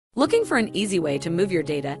Looking for an easy way to move your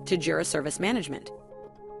data to Jira Service Management?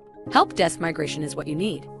 Help Desk Migration is what you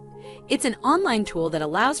need. It's an online tool that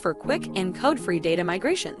allows for quick and code-free data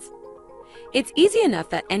migrations. It's easy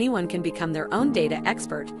enough that anyone can become their own data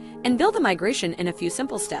expert and build a migration in a few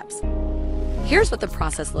simple steps. Here's what the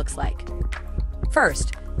process looks like.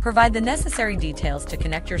 First, provide the necessary details to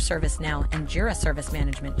connect your ServiceNow and Jira Service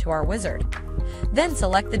Management to our wizard. Then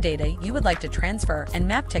select the data you would like to transfer and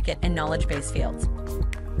map ticket and knowledge base fields.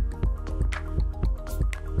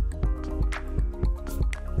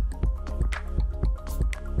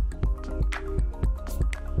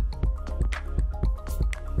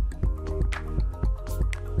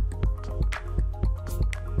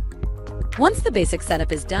 Once the basic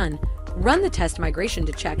setup is done, run the test migration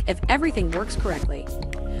to check if everything works correctly.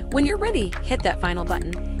 When you're ready, hit that final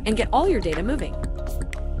button and get all your data moving.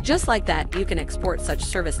 Just like that, you can export such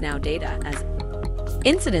ServiceNow data as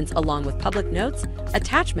incidents along with public notes,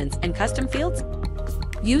 attachments, and custom fields,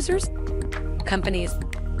 users, companies,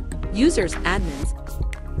 users, admins,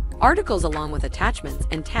 articles along with attachments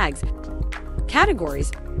and tags,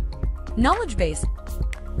 categories, knowledge base.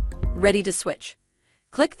 Ready to switch?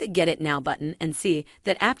 Click the Get It Now button and see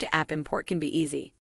that app-to-app import can be easy.